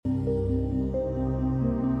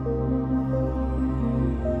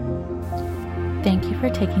you for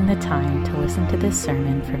taking the time to listen to this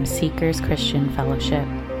sermon from Seekers Christian Fellowship.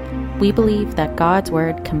 We believe that God's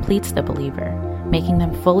Word completes the believer, making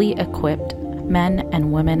them fully equipped men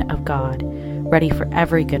and women of God, ready for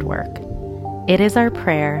every good work. It is our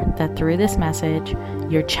prayer that through this message,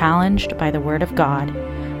 you're challenged by the Word of God,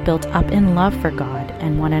 built up in love for God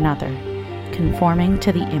and one another, conforming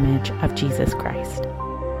to the image of Jesus Christ.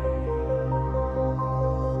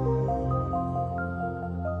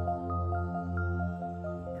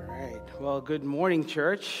 Well, good morning,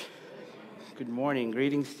 church. Good morning.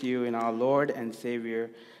 Greetings to you in our Lord and Savior,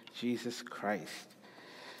 Jesus Christ.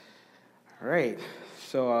 All right.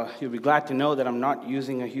 So you'll be glad to know that I'm not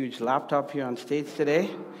using a huge laptop here on stage today.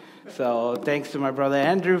 So thanks to my brother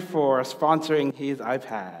Andrew for sponsoring his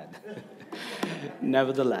iPad.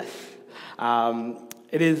 Nevertheless,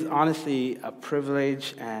 it is honestly a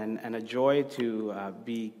privilege and a joy to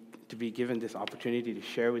be given this opportunity to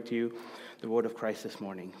share with you the word of Christ this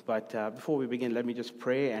morning. But before we begin, let me just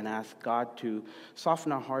pray and ask God to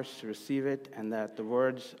soften our hearts to receive it, and that the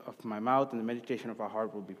words of my mouth and the meditation of our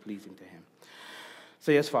heart will be pleasing to Him.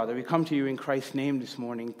 So yes, Father, we come to you in Christ's name this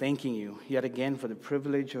morning, thanking you yet again for the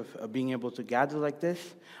privilege of being able to gather like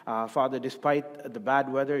this. Father, despite the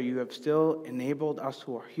bad weather, you have still enabled us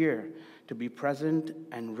who are here to be present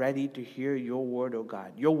and ready to hear your word, O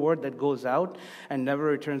God. Your word that goes out and never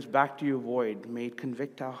returns back to you void. May it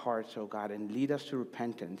convict our hearts, O God, and lead us to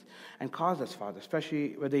repentance and cause us, Father,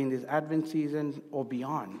 especially whether in this Advent season or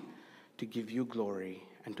beyond, to give you glory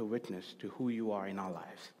and to witness to who you are in our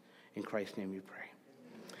lives. In Christ's name we pray.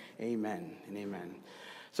 Amen and amen.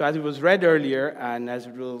 So as it was read earlier, and as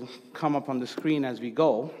it will come up on the screen as we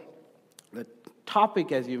go, the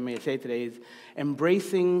topic, as you may say today, is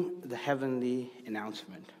embracing the heavenly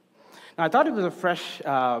announcement. Now, I thought it was a fresh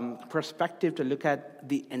perspective to look at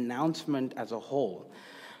the announcement as a whole.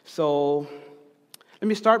 So let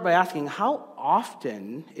me start by asking, how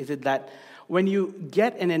often is it that when you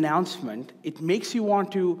get an announcement, it makes you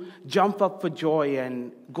want to jump up for joy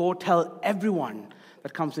and go tell everyone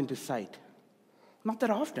that comes into sight? Not that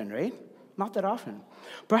often, right? Not that often.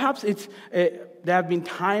 Perhaps there have been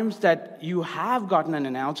times that you have gotten an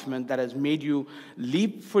announcement that has made you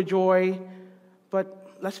leap for joy,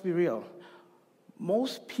 but let's be real.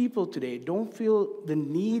 Most people today don't feel the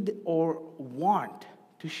need or want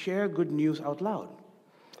to share good news out loud.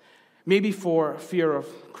 Maybe for fear of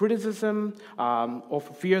criticism, or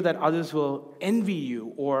for fear that others will envy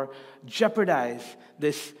you or jeopardize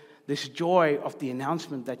this joy of the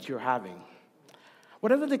announcement that you're having.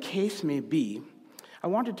 Whatever the case may be, I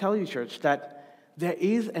want to tell you, church, that there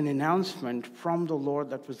is an announcement from the Lord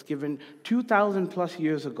that was given 2,000 plus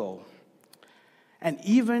years ago. And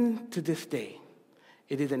even to this day,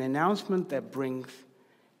 it is an announcement that brings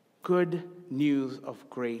good news of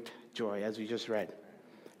great joy, as we just read,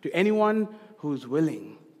 to anyone who's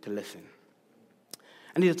willing to listen.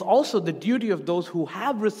 And it's also the duty of those who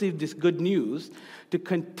have received this good news to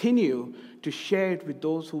continue to share it with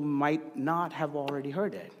those who might not have already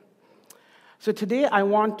heard it. So today I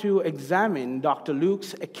want to examine Dr.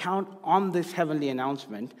 Luke's account on this heavenly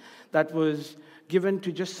announcement that was given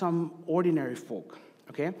to just some ordinary folk.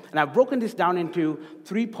 Okay? And I've broken this down into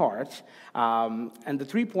 3 parts. And the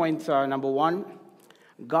 3 points are, number 1,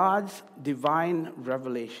 God's divine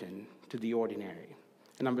revelation to the ordinary.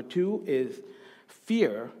 And number 2 is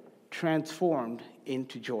fear transformed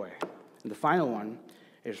into joy. And the final one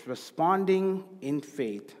is responding in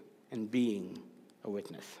faith and being a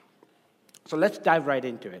witness. So let's dive right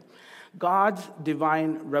into it. God's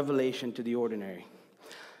divine revelation to the ordinary.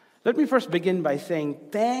 Let me first begin by saying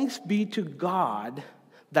thanks be to God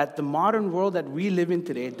that the modern world that we live in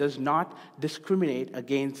today does not discriminate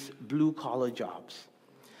against blue-collar jobs.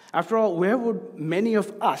 After all, where would many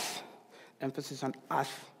of us, emphasis on us,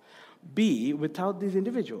 be without these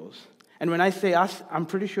individuals? And when I say us, I'm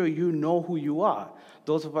pretty sure you know who you are.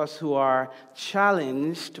 Those of us who are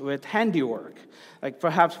challenged with handiwork, like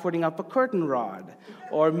perhaps putting up a curtain rod,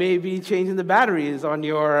 or maybe changing the batteries on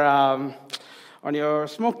your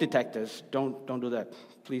smoke detectors. Don't do that.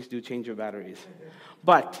 Please do change your batteries.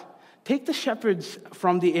 But take the shepherds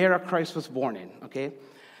from the era Christ was born in, okay?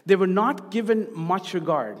 They were not given much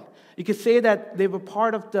regard. You could say that they were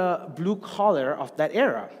part of the blue collar of that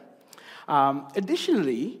era.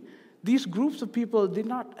 Additionally, these groups of people did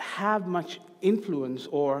not have much influence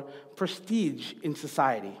or prestige in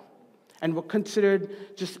society and were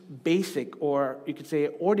considered just basic, or you could say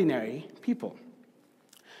ordinary people.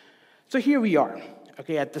 So here we are,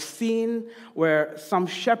 okay, at the scene where some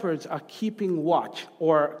shepherds are keeping watch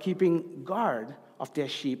or keeping guard of their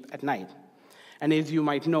sheep at night. And as you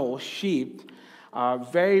might know, sheep are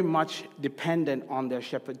very much dependent on their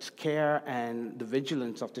shepherd's care and the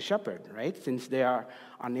vigilance of the shepherd, right? Since they are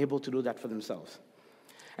unable to do that for themselves.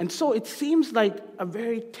 And so it seems like a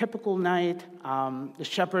very typical night. The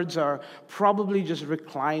shepherds are probably just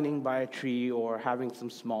reclining by a tree or having some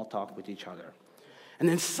small talk with each other. And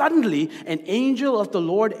then suddenly, an angel of the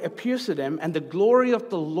Lord appears to them, and the glory of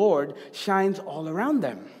the Lord shines all around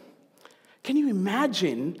them. Can you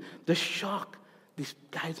imagine the shock these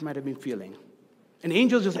guys might have been feeling? An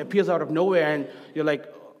angel just appears out of nowhere, and you're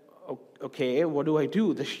like, okay, what do I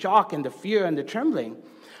do? The shock and the fear and the trembling.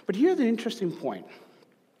 But here's an interesting point.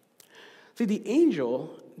 See, the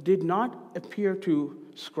angel did not appear to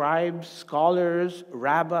scribes, scholars,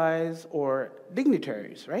 rabbis, or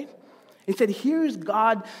dignitaries, right? Instead, here is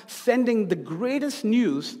God sending the greatest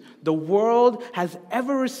news the world has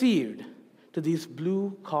ever received to these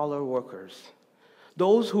blue-collar workers.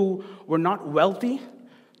 Those who were not wealthy,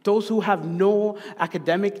 those who have no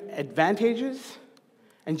academic advantages.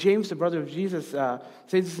 And James, the brother of Jesus, says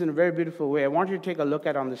this in a very beautiful way. I want you to take a look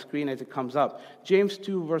at it on the screen as it comes up. James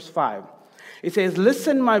 2, verse 5. It says,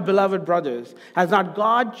 "Listen, my beloved brothers, has not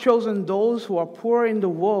God chosen those who are poor in the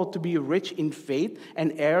world to be rich in faith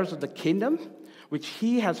and heirs of the kingdom, which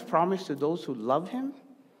he has promised to those who love him?"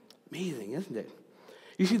 Amazing, isn't it?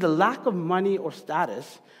 You see, the lack of money or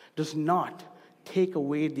status does not take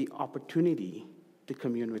away the opportunity to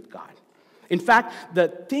commune with God. In fact, the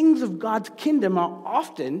things of God's kingdom are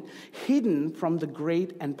often hidden from the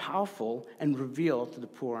great and powerful and revealed to the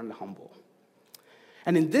poor and the humble.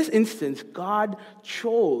 And in this instance, God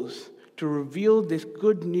chose to reveal this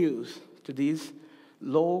good news to these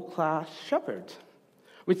low-class shepherds,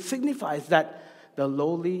 which signifies that the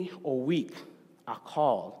lowly or weak are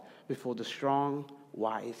called before the strong,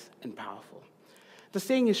 wise, and powerful. The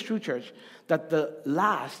saying is true, church, that the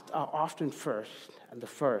last are often first, and the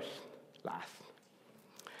first last.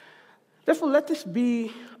 Therefore, let this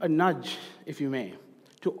be a nudge, if you may,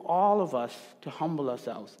 to all of us to humble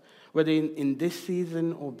ourselves, whether in this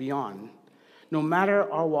season or beyond, no matter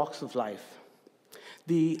our walks of life.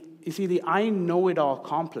 The I know-it-all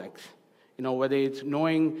complex, whether it's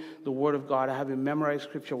knowing the Word of God or having memorized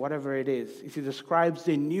Scripture, whatever it is. You see, the scribes,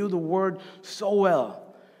 they knew the Word so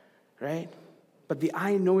well, right? But the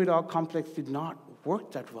I know-it-all complex did not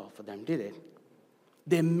work that well for them, did it?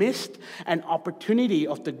 They missed an opportunity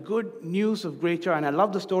of the good news of great joy. And I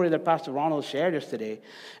love the story that Pastor Ronald shared yesterday.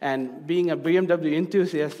 And being a BMW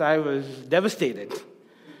enthusiast, I was devastated,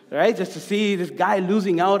 right? Just to see this guy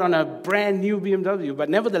losing out on a brand new BMW. But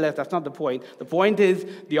nevertheless, that's not the point. The point is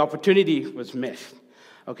the opportunity was missed,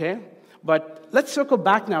 okay? But let's circle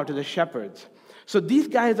back now to the shepherds. So these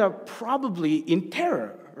guys are probably in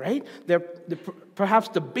terror, right? They're perhaps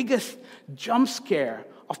the biggest jump scare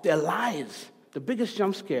of their lives. The biggest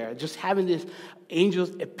jump scare, just having these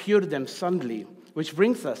angels appear to them suddenly, which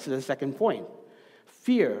brings us to the second point.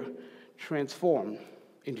 Fear transformed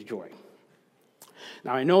into joy.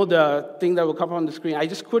 Now, I know the thing that will come up on the screen, I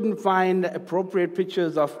just couldn't find appropriate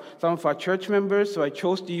pictures of some of our church members, so I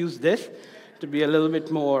chose to use this to be a little bit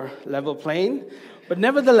more level playing. But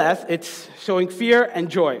nevertheless, it's showing fear and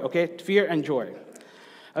joy, okay? Fear and joy.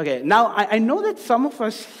 Okay, now I know that some of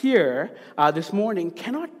us here this morning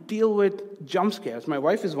cannot deal with jump scares. My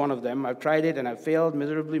wife is one of them. I've tried it and I've failed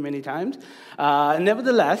miserably many times.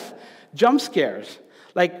 Nevertheless, jump scares,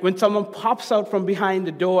 like when someone pops out from behind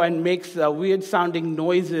the door and makes weird sounding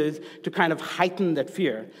noises to kind of heighten that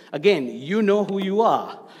fear. Again, you know who you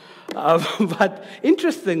are. But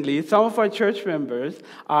interestingly, some of our church members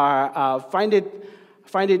find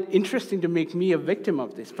it interesting to make me a victim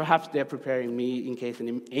of this. Perhaps they're preparing me in case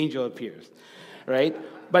an angel appears, right?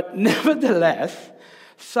 But nevertheless,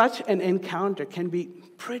 such an encounter can be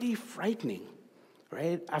pretty frightening,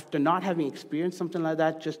 right? After not having experienced something like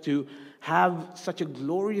that, just to have such a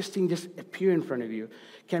glorious thing just appear in front of you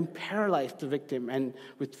can paralyze the victim and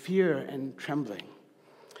with fear and trembling.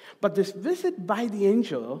 But this visit by the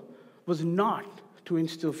angel was not to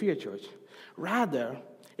instill fear, church. Rather,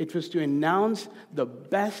 it was to announce the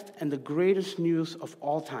best and the greatest news of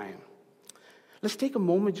all time. Let's take a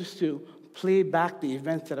moment just to play back the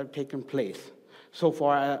events that have taken place so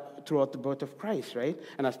far throughout the birth of Christ, right?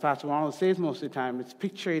 And as Pastor Ronald says most of the time, it's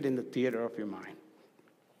picture it in the theater of your mind.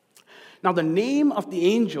 Now, the name of the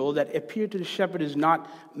angel that appeared to the shepherd is not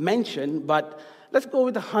mentioned, but let's go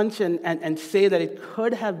with a hunch and say that it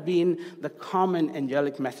could have been the common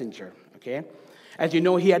angelic messenger, okay? As you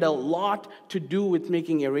know, he had a lot to do with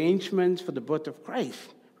making arrangements for the birth of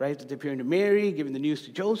Christ, right? With appearing to Mary, giving the news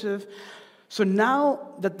to Joseph. So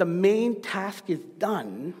now that the main task is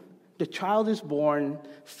done, The child is born,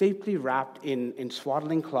 safely wrapped in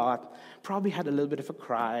swaddling cloth, probably had a little bit of a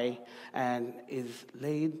cry, and is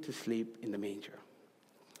laid to sleep in the manger.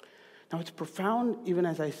 Now, it's profound, even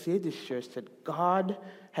as I say this, church, that God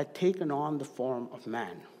had taken on the form of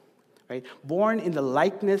man, right? Born in the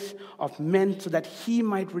likeness of men so that he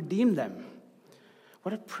might redeem them.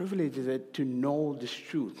 What a privilege is it to know this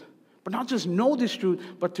truth. But not just know this truth,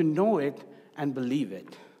 but to know it and believe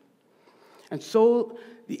it. And so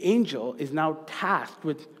the angel is now tasked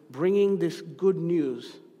with bringing this good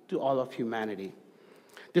news to all of humanity.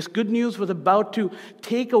 This good news was about to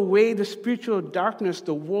take away the spiritual darkness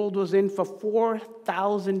the world was in for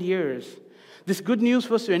 4,000 years. This good news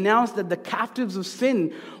was to announce that the captives of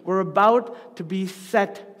sin were about to be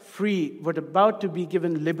set free, were about to be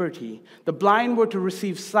given liberty. The blind were to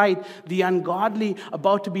receive sight, the ungodly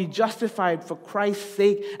about to be justified for Christ's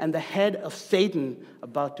sake, and the head of Satan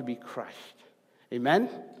about to be crushed. Amen?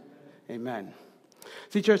 Amen.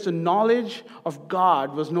 See, church, the knowledge of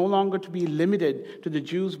God was no longer to be limited to the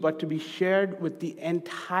Jews, but to be shared with the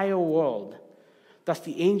entire world. Thus,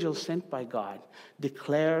 the angel sent by God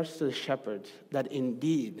declares to the shepherds that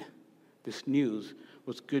indeed this news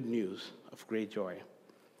was good news of great joy.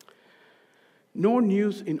 No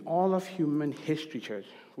news in all of human history, church,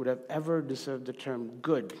 would have ever deserved the term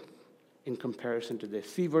good in comparison to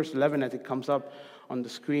this. See verse 11 as it comes up on the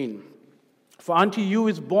screen. For unto you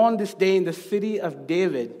is born this day in the city of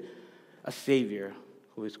David a Savior,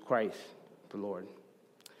 who is Christ the Lord.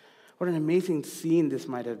 What an amazing scene this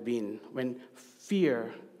might have been when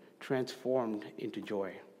fear transformed into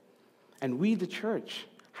joy. And we, the church,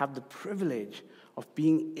 have the privilege of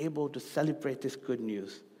being able to celebrate this good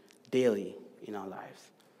news daily in our lives.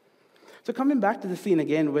 So coming back to the scene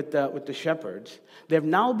again with the shepherds, they've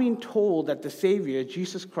now been told that the Savior,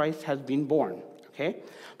 Jesus Christ, has been born. Okay?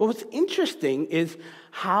 But what's interesting is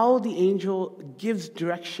how the angel gives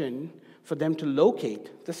direction for them to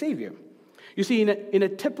locate the Savior. You see, in a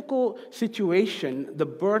typical situation, the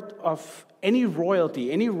birth of any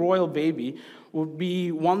royalty, any royal baby, would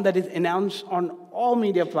be one that is announced on all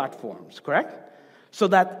media platforms, correct? So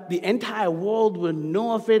that the entire world will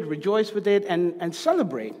know of it, rejoice with it, and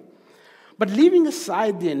celebrate. But leaving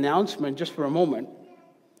aside the announcement just for a moment,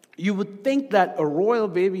 you would think that a royal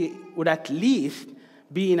baby would at least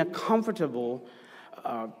be in a comfortable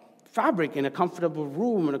fabric, in a comfortable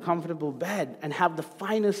room, in a comfortable bed, and have the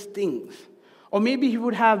finest things. Or maybe he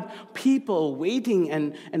would have people waiting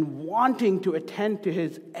and wanting to attend to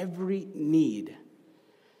his every need.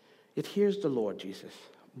 Yet here's the Lord Jesus,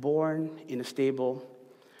 born in a stable,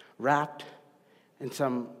 wrapped in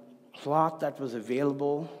some cloth that was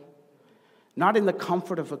available, not in the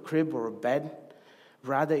comfort of a crib or a bed,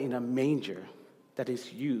 rather in a manger that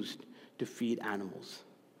is used to feed animals.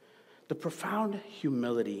 The profound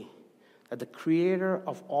humility that the creator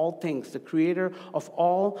of all things, the creator of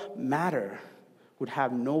all matter, would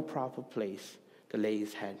have no proper place to lay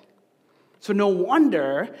his head. So no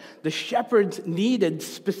wonder the shepherds needed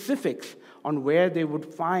specifics on where they would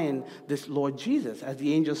find this Lord Jesus. As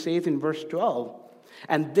the angel says in verse 12,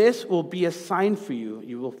 and this will be a sign for you.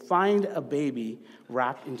 You will find a baby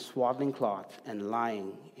wrapped in swaddling cloths and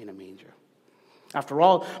lying in a manger. After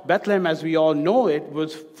all, Bethlehem, as we all know it,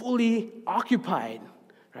 was fully occupied,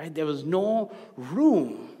 right? There was no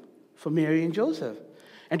room for Mary and Joseph.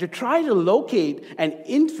 And to try to locate an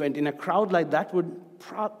infant in a crowd like that would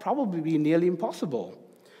probably be nearly impossible.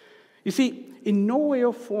 You see, in no way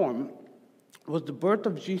or form was the birth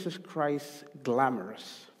of Jesus Christ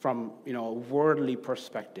glamorous from, a worldly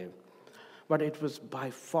perspective. But it was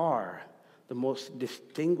by far the most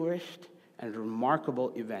distinguished and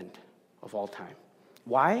remarkable event of all time.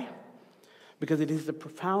 Why? Because it is the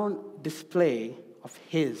profound display of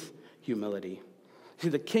his humility. See,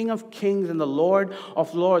 the King of Kings and the Lord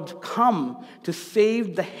of Lords come to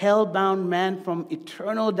save the hell-bound man from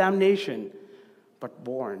eternal damnation, but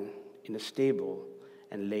born in a stable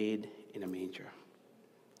and laid in a manger.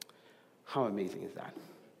 How amazing is that?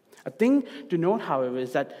 A thing to note, however,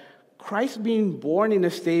 is that Christ being born in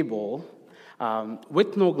a stable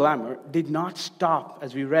with no glamour did not stop,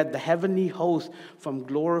 as we read, the heavenly host from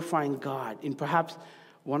glorifying God in perhaps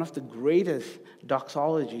one of the greatest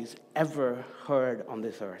doxologies ever heard on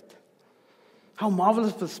this earth. How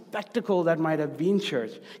marvelous of a spectacle that might have been,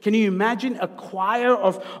 church. Can you imagine a choir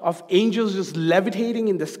of angels just levitating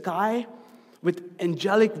in the sky with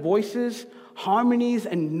angelic voices, harmonies,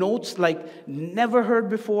 and notes like never heard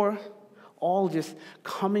before, all just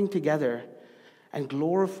coming together and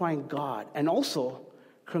glorifying God, and also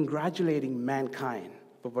congratulating mankind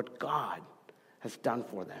for what God has done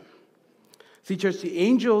for them. See, church, the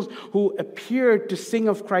angels who appeared to sing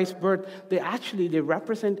of Christ's birth, they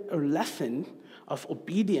represent a lesson of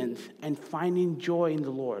obedience and finding joy in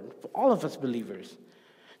the Lord for all of us believers.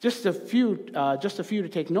 Just a few to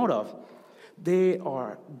take note of. They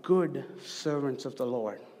are good servants of the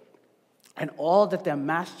Lord. And all that their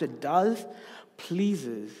master does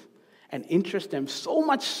pleases and interests them, so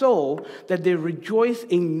much so that they rejoice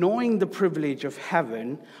in knowing the privilege of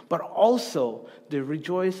heaven, but also they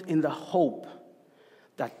rejoice in the hope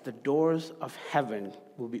that the doors of heaven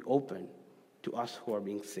will be open to us who are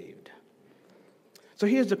being saved. So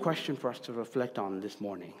here's the question for us to reflect on this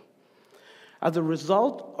morning. As a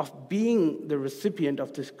result of being the recipient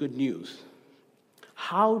of this good news,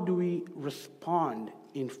 how do we respond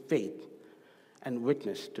in faith and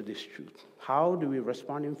witness to this truth? How do we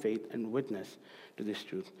respond in faith and witness to this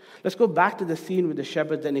truth? Let's go back to the scene with the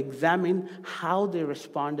shepherds and examine how they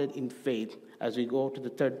responded in faith as we go to the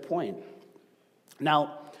third point.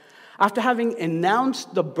 Now, after having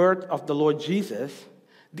announced the birth of the Lord Jesus,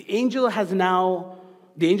 the angels have now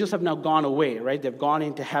gone away, right? They've gone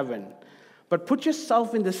into heaven. But put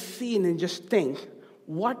yourself in the scene and just think,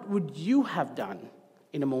 what would you have done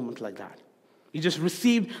in a moment like that? You just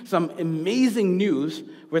received some amazing news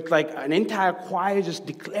with like an entire choir just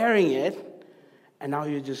declaring it, and now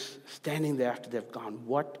you're just standing there after they've gone.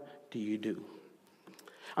 What do you do?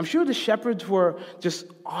 I'm sure the shepherds were just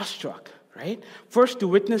awestruck, right? First, to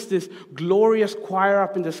witness this glorious choir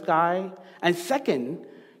up in the sky, and second,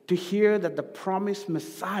 to hear that the promised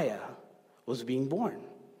Messiah was being born.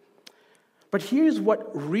 But here's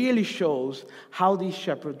what really shows how these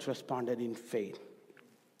shepherds responded in faith.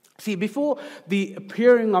 See, before the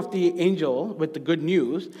appearing of the angel with the good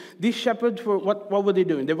news, these shepherds were, what were they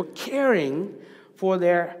doing? They were caring for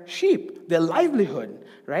their sheep, their livelihood,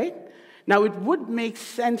 right? Now, it would make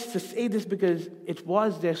sense to say this because it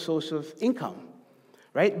was their source of income,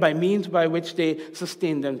 right? By means by which they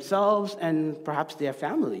sustained themselves and perhaps their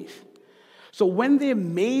families. So when they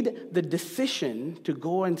made the decision to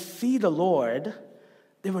go and see the Lord,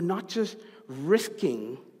 they were not just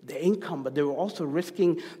risking their income, but they were also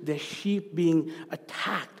risking their sheep being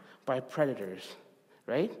attacked by predators,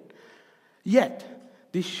 right? Yet,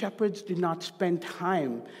 these shepherds did not spend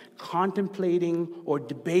time contemplating or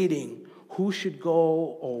debating who should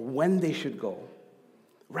go or when they should go.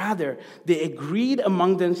 Rather, they agreed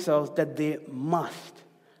among themselves that they must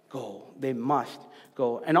go. They must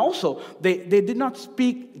go. And also, they did not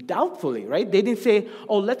speak doubtfully, right? They didn't say,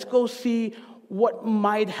 oh, let's go see what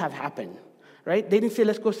might have happened, right? They didn't say,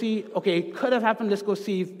 let's go see, okay, it could have happened, let's go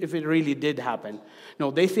see if it really did happen. No,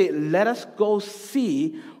 they say, let us go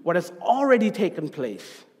see what has already taken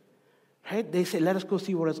place, right? They say, let us go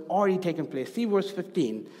see what has already taken place. See verse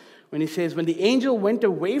 15. When he says, when the angel went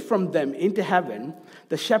away from them into heaven,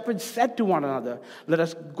 the shepherds said to one another, let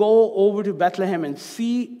us go over to Bethlehem and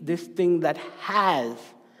see this thing that has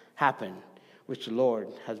happened, which the Lord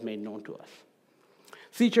has made known to us.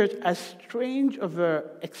 See, church, as strange of an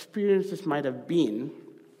experience this might have been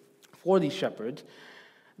for these shepherds,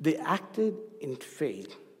 they acted in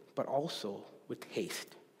faith, but also with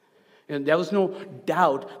haste. And there was no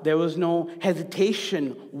doubt, there was no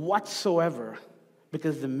hesitation whatsoever,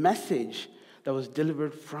 because the message that was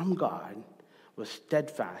delivered from God was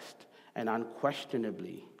steadfast and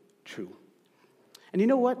unquestionably true. And you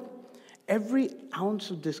know what? Every ounce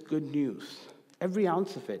of this good news, every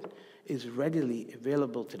ounce of it, is readily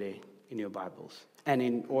available today in your Bibles and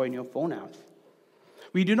in your phone apps.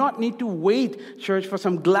 We do not need to wait, church, for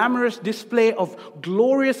some glamorous display of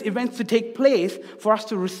glorious events to take place for us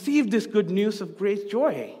to receive this good news of great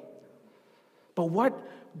joy. But what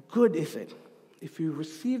good is it if you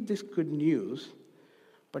receive this good news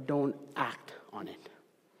but don't act on it?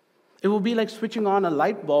 It will be like switching on a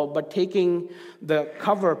light bulb but taking the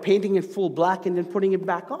cover, painting it full black, and then putting it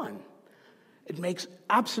back on. It makes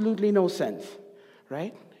absolutely no sense,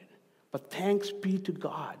 right? But thanks be to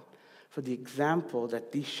God for the example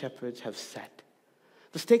that these shepherds have set.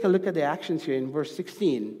 Let's take a look at their actions here in verse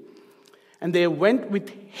 16. And they went with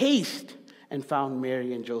haste and found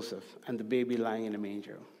Mary and Joseph and the baby lying in a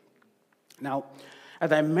manger. Now,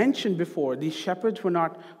 as I mentioned before, these shepherds were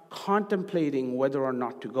not contemplating whether or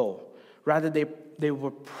not to go. Rather, they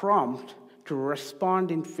were prompt to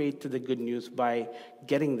respond in faith to the good news by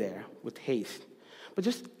getting there with haste. But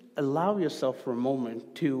just allow yourself for a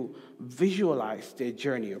moment to visualize their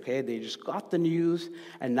journey, okay? They just got the news,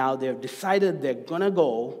 and now they've decided they're going to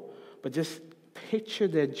go, but just picture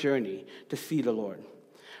their journey to see the Lord.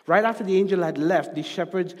 Right after the angel had left, these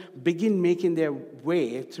shepherds begin making their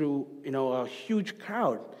way through, a huge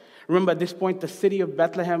crowd. Remember, at this point, the city of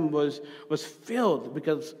Bethlehem was filled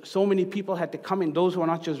because so many people had to come in. Those who were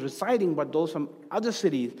not just residing, but those from other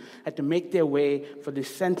cities had to make their way for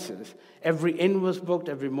this census. Every inn was booked,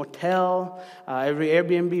 every motel, every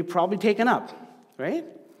Airbnb probably taken up, right?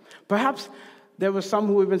 Perhaps there were some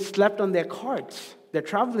who even slept on their carts, their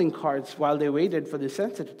traveling carts, while they waited for the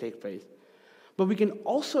census to take place. But we can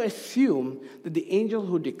also assume that the angel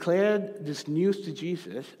who declared this news to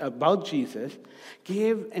Jesus, about Jesus,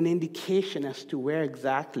 gave an indication as to where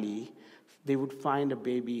exactly they would find a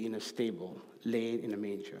baby in a stable, laid in a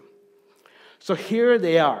manger. So here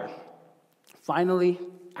they are, finally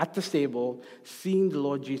at the stable, seeing the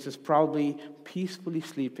Lord Jesus probably peacefully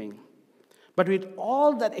sleeping. But with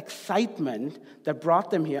all that excitement that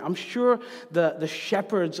brought them here, I'm sure the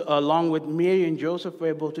shepherds, along with Mary and Joseph, were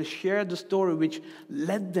able to share the story which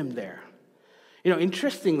led them there.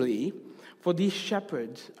 Interestingly, for these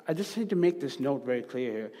shepherds, I just need to make this note very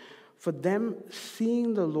clear here. For them,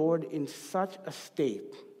 seeing the Lord in such a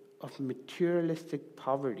state of materialistic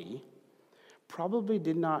poverty probably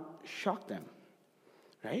did not shock them,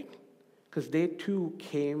 right? Because they too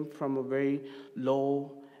came from a very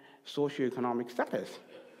low socioeconomic status,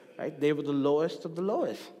 right? They were the lowest of the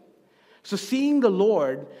lowest. So seeing the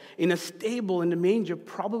Lord in a stable in the manger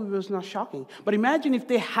probably was not shocking. But imagine if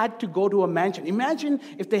they had to go to a mansion. Imagine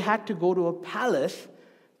if they had to go to a palace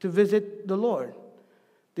to visit the Lord.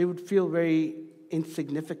 They would feel very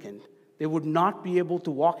insignificant. They would not be able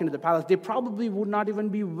to walk into the palace. They probably would not even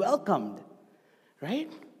be welcomed,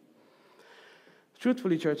 right?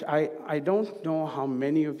 Truthfully, church, I don't know how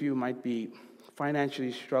many of you might be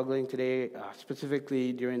financially struggling today,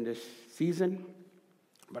 specifically during this season.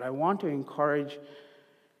 But I want to encourage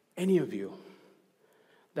any of you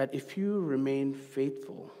that if you remain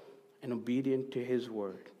faithful and obedient to His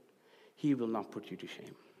word, He will not put you to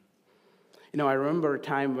shame. I remember a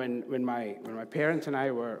time when my parents and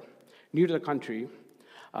I were new to the country.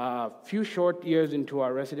 A few short years into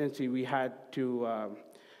our residency, we had to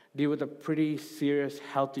deal with a pretty serious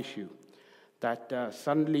health issue that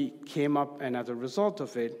suddenly came up, and as a result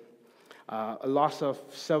of it, a loss of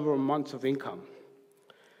several months of income.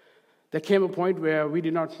 There came a point where we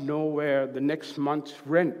did not know where the next month's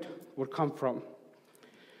rent would come from,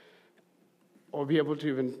 or be able to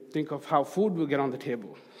even think of how food will get on the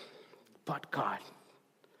table. But God.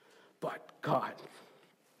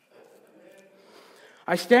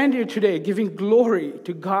 I stand here today giving glory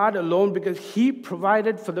to God alone because He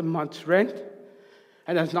provided for the month's rent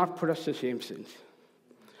and has not put us to shame since.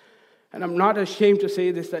 And I'm not ashamed to say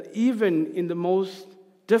this, that even in the most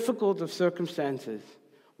difficult of circumstances,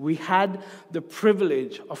 we had the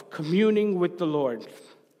privilege of communing with the Lord.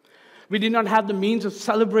 We did not have the means of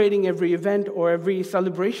celebrating every event or every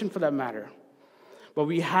celebration for that matter. But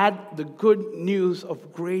we had the good news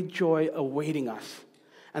of great joy awaiting us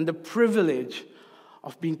and the privilege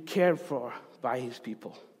of being cared for by His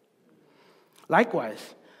people.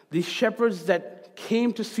 Likewise, these shepherds that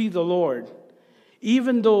came to see the Lord,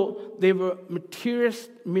 even though they were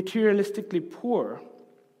materialistically poor,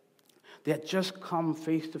 they had just come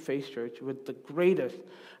face to face, church, with the greatest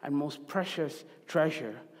and most precious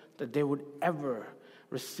treasure that they would ever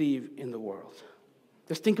receive in the world.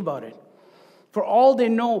 Just think about it. For all they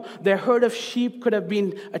know, their herd of sheep could have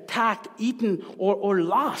been attacked, eaten, or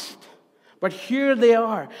lost. But here they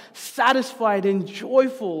are, satisfied and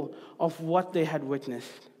joyful of what they had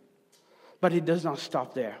witnessed. But it does not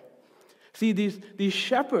stop there. See, these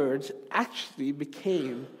shepherds actually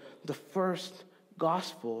became the first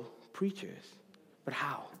gospel preachers. But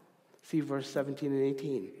how? See verse 17 and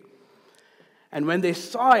 18. And when they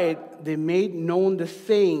saw it, they made known the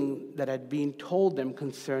saying that had been told them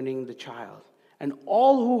concerning the child. And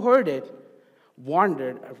all who heard it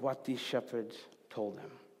wondered at what these shepherds told them.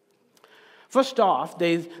 First off,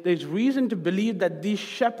 there's reason to believe that these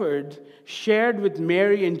shepherds shared with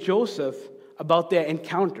Mary and Joseph about their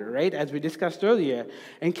encounter, right? As we discussed earlier,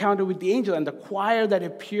 encounter with the angel and the choir that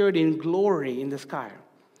appeared in glory in the sky.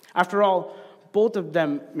 After all, both of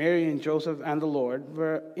them, Mary and Joseph and the Lord,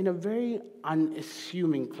 were in a very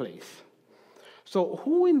unassuming place. So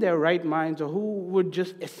who in their right minds, or who would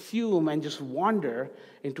just assume and just wander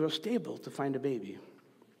into a stable to find a baby?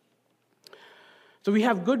 So we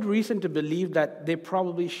have good reason to believe that they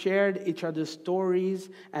probably shared each other's stories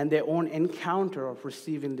and their own encounter of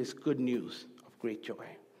receiving this good news of great joy.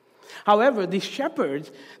 However, these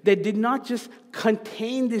shepherds, they did not just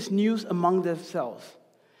contain this news among themselves.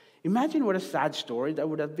 Imagine what a sad story that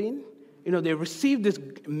would have been. They received this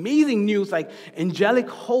amazing news, like angelic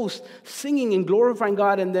hosts singing and glorifying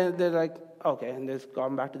God, and then they're like, okay, and they've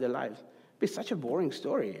gone back to their lives. It'd be such a boring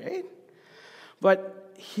story, right?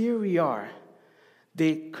 But here we are.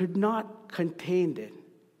 They could not contain it,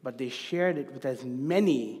 but they shared it with as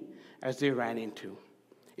many as they ran into.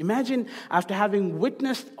 Imagine after having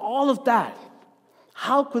witnessed all of that,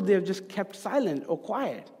 how could they have just kept silent or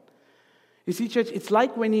quiet? You see, church, it's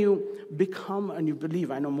like when you become a new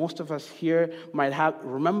believer. I know most of us here might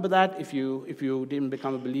remember that if you didn't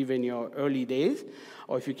become a believer in your early days,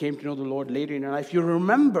 or if you came to know the Lord later in your life. You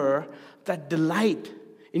remember that delight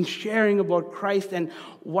in sharing about Christ and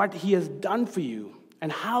what He has done for you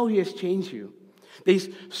and how He has changed you. There's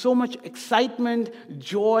so much excitement,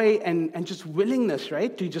 joy, and just willingness,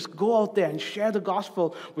 right, to just go out there and share the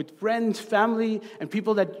gospel with friends, family, and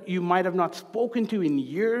people that you might have not spoken to in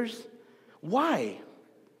years. Why?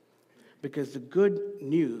 Because the good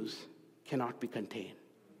news cannot be contained.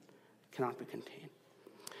 Cannot be contained.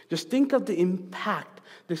 Just think of the impact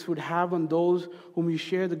this would have on those whom you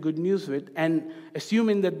share the good news with, and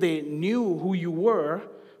assuming that they knew who you were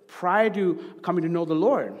prior to coming to know the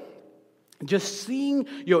Lord. Just seeing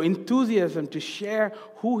your enthusiasm to share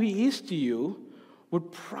who He is to you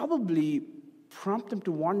would probably prompt them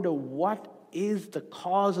to wonder what is the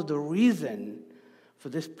cause or the reason for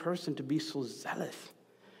this person to be so zealous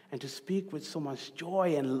and to speak with so much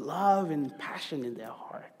joy and love and passion in their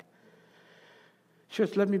heart.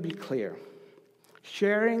 Church, let me be clear.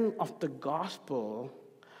 Sharing of the gospel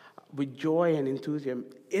with joy and enthusiasm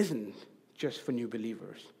isn't just for new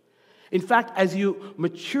believers. In fact, as you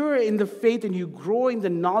mature in the faith and you grow in the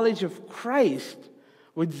knowledge of Christ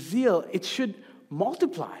with zeal, it should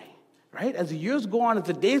multiply, right? As the years go on, as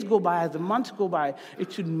the days go by, as the months go by,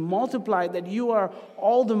 it should multiply, that you are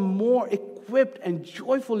all the more equipped and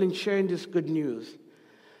joyful in sharing this good news.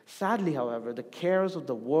 Sadly, however, the cares of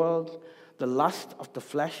the world, the lust of the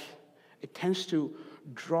flesh, it tends to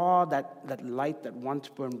draw that light that once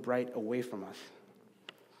burned bright away from us.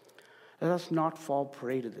 Let us not fall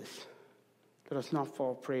prey to this. Let us not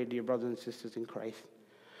fall prey, dear brothers and sisters in Christ.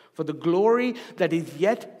 For the glory that is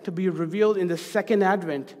yet to be revealed in the second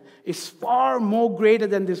advent is far more greater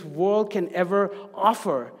than this world can ever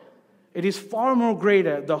offer. It is far more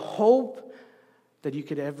greater, the hope that you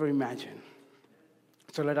could ever imagine.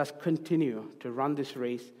 So let us continue to run this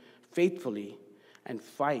race faithfully and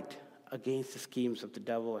fight against the schemes of the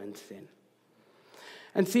devil and sin.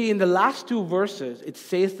 And see, in the last two verses, it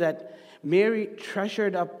says that Mary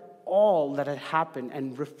treasured up all that had happened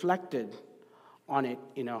and reflected on it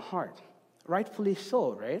in her heart. Rightfully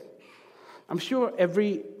so, right? I'm sure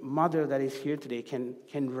every mother that is here today can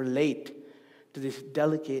relate to this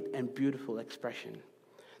delicate and beautiful expression,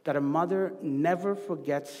 that a mother never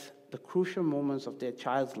forgets the crucial moments of their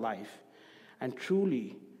child's life and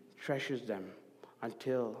truly treasures them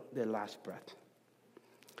until their last breath.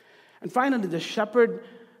 And finally, the shepherd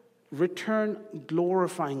returned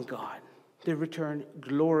glorifying God. They return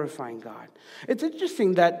glorifying God. It's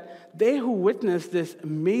interesting that they who witnessed this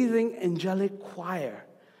amazing angelic choir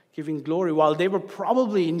giving glory, while they were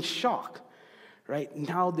probably in shock, right?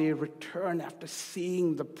 Now they return after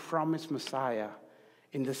seeing the promised Messiah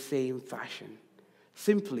in the same fashion,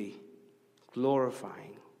 simply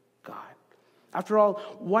glorifying God. After all,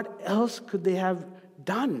 what else could they have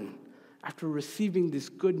done after receiving this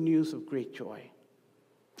good news of great joy?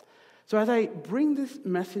 So as I bring this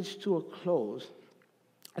message to a close,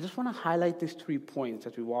 I just want to highlight these 3 points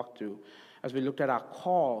that we walked through as we looked at our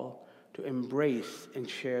call to embrace and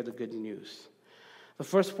share the good news. The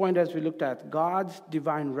first point, as we looked at, God's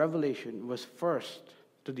divine revelation was first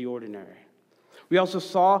to the ordinary. We also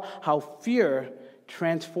saw how fear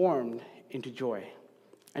transformed into joy.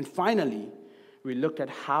 And finally, we looked at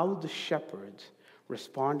how the shepherds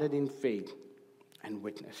responded in faith and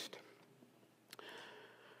witnessed.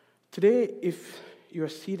 Today, if you're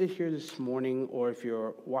seated here this morning or if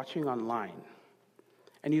you're watching online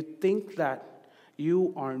and you think that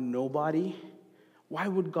you are nobody, why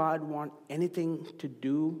would God want anything to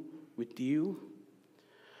do with you?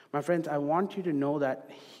 My friends, I want you to know that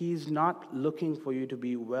He's not looking for you to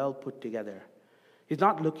be well put together. He's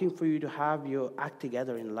not looking for you to have your act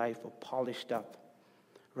together in life or polished up.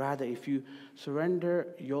 Rather, if you surrender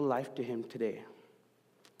your life to Him today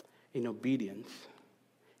in obedience,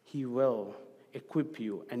 He will equip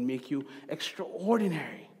you and make you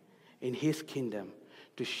extraordinary in His kingdom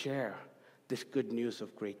to share this good news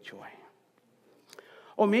of great joy.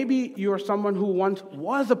 Or maybe you're someone who once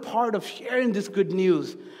was a part of sharing this good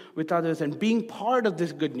news with others and being part of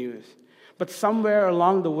this good news. But somewhere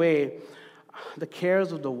along the way, the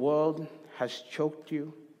cares of the world has choked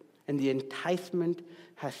you and the enticement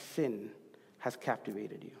has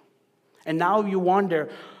captivated you. And now you wonder,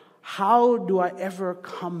 how do I ever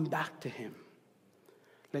come back to Him?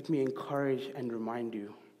 let me encourage and remind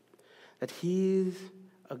you that He is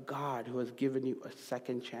a God who has given you a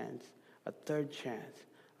second chance, a third chance,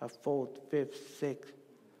 a fourth, fifth, sixth.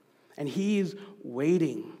 And He is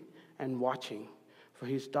waiting and watching for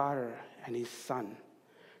His daughter and His son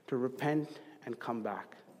to repent and come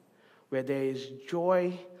back, where there is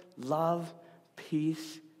joy, love,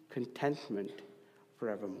 peace, contentment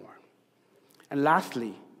forevermore. And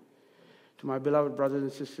lastly, to my beloved brothers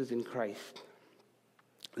and sisters in Christ,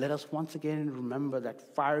 let us once again remember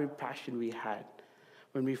that fiery passion we had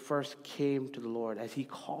when we first came to the Lord as He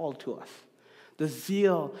called to us. The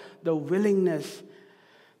zeal, the willingness,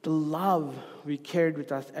 the love we carried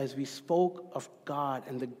with us as we spoke of God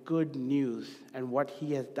and the good news and what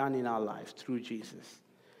He has done in our lives through Jesus.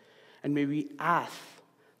 And may we ask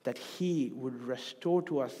that He would restore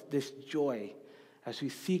to us this joy as we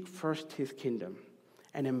seek first His kingdom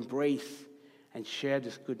and embrace and share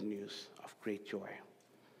this good news of great joy.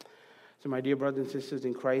 So my dear brothers and sisters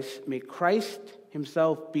in Christ, may Christ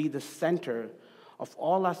Himself be the center of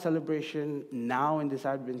all our celebration now in this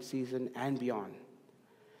Advent season and beyond.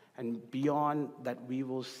 And beyond that, we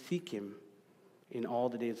will seek Him in all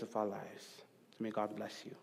the days of our lives. So may God bless you.